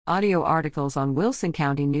Audio articles on Wilson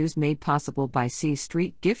County News made possible by C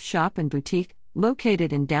Street Gift Shop and Boutique,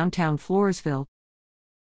 located in downtown Floresville.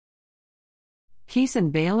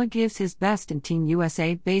 Keyson Bela gives his best in Team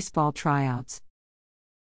USA baseball tryouts.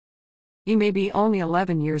 He may be only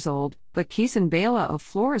 11 years old, but Keyson Bela of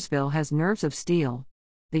Floresville has nerves of steel.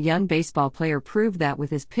 The young baseball player proved that with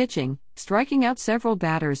his pitching, striking out several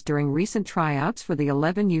batters during recent tryouts for the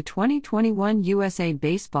 11U 2021 USA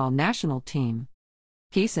Baseball National Team.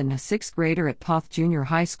 Keyson, a sixth grader at Poth Junior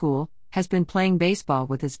High School, has been playing baseball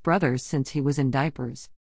with his brothers since he was in diapers.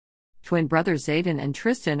 Twin brothers Zayden and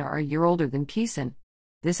Tristan are a year older than Keyson.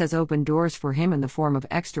 This has opened doors for him in the form of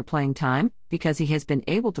extra playing time, because he has been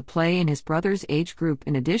able to play in his brother's age group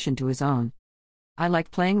in addition to his own. "I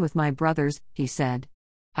like playing with my brothers," he said.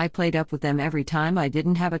 "I played up with them every time I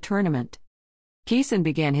didn't have a tournament." Keyson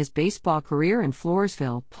began his baseball career in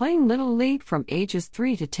Floresville, playing Little League from ages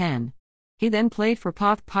 3 to 10. He then played for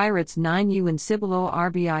Poth Pirates 9U and Cibolo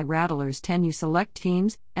RBI Rattlers 10U select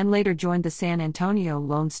teams, and later joined the San Antonio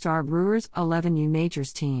Lone Star Brewers 11U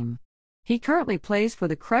Majors team. He currently plays for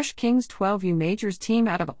the Crush Kings 12U Majors team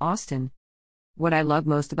out of Austin. "What I love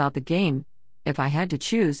most about the game, if I had to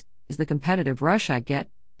choose, is the competitive rush I get,"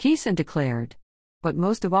 Keyson declared. "But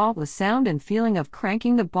most of all, the sound and feeling of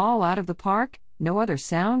cranking the ball out of the park, no other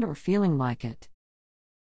sound or feeling like it."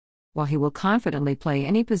 While he will confidently play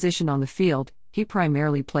any position on the field, he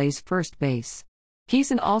primarily plays first base.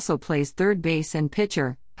 Keyson also plays third base and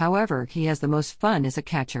pitcher, however, he has the most fun as a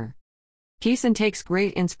catcher. Keyson takes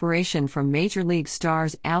great inspiration from Major League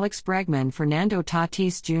stars Alex Bregman, Fernando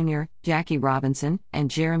Tatis Jr., Jackie Robinson, and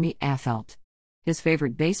Jeremy Affeldt. His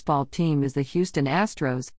favorite baseball team is the Houston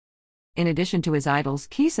Astros. In addition to his idols,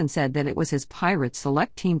 Keyson said that it was his Pirates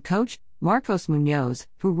select team coach, Marcos Munoz,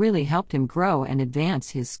 who really helped him grow and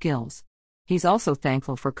advance his skills. He's also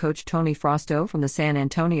thankful for Coach Tony Frosto from the San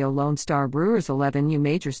Antonio Lone Star Brewers 11U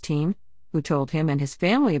Majors team, who told him and his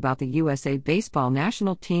family about the USA Baseball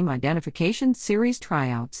National Team Identification Series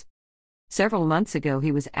tryouts. Several months ago,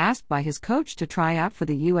 he was asked by his coach to try out for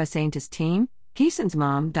the US Saints team. Keyson's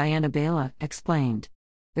mom, Diana Bela, explained.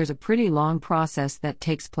 "There's a pretty long process that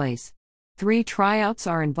takes place. 3 tryouts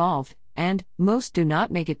are involved, and most do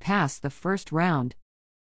not make it past the first round."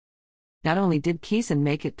 Not only did Keyson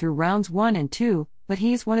make it through rounds 1 and 2, but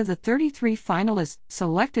he is one of the 33 finalists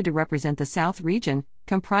selected to represent the South region,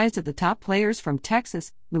 comprised of the top players from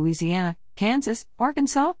Texas, Louisiana, Kansas,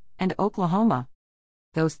 Arkansas, and Oklahoma.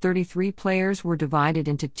 Those 33 players were divided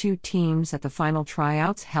into 2 teams at the final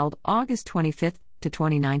tryouts held August 25th to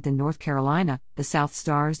 29th in North Carolina, the South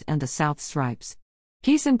Stars and the South Stripes.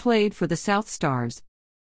 Keyson played for the South Stars.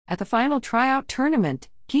 At the final tryout tournament,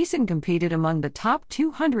 Keyson competed among the top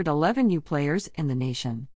 211U players in the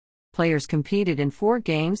nation. Players competed in 4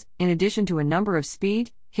 games, in addition to a number of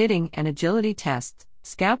speed, hitting, and agility tests.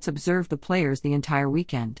 Scouts observed the players the entire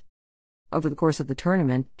weekend. Over the course of the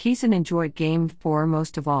tournament, Keyson enjoyed Game 4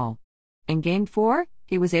 most of all. In Game 4,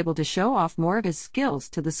 he was able to show off more of his skills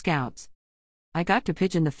to the scouts. "I got to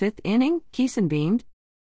pitch in the 5th inning," Keyson beamed.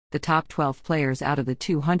 The top 12 players out of the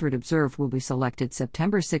 200 observed will be selected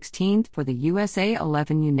September 16th for the USA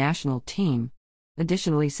 11U national team.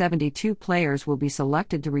 Additionally, 72 players will be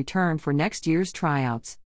selected to return for next year's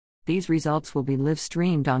tryouts. These results will be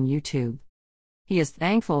live-streamed on YouTube. He is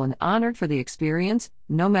thankful and honored for the experience,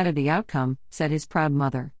 no matter the outcome, said his proud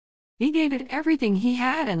mother. He gave it everything he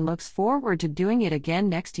had and looks forward to doing it again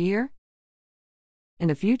next year. In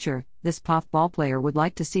the future, this Poth ballplayer would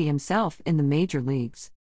like to see himself in the major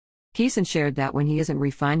leagues. Keyson shared that when he isn't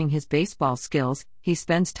refining his baseball skills, he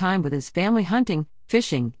spends time with his family hunting,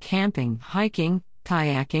 fishing, camping, hiking,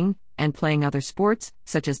 kayaking, and playing other sports,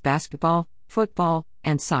 such as basketball, football,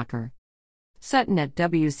 and soccer. Sutton at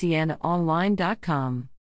WCNOnline.com.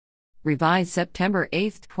 Revised September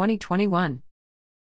 8, 2021.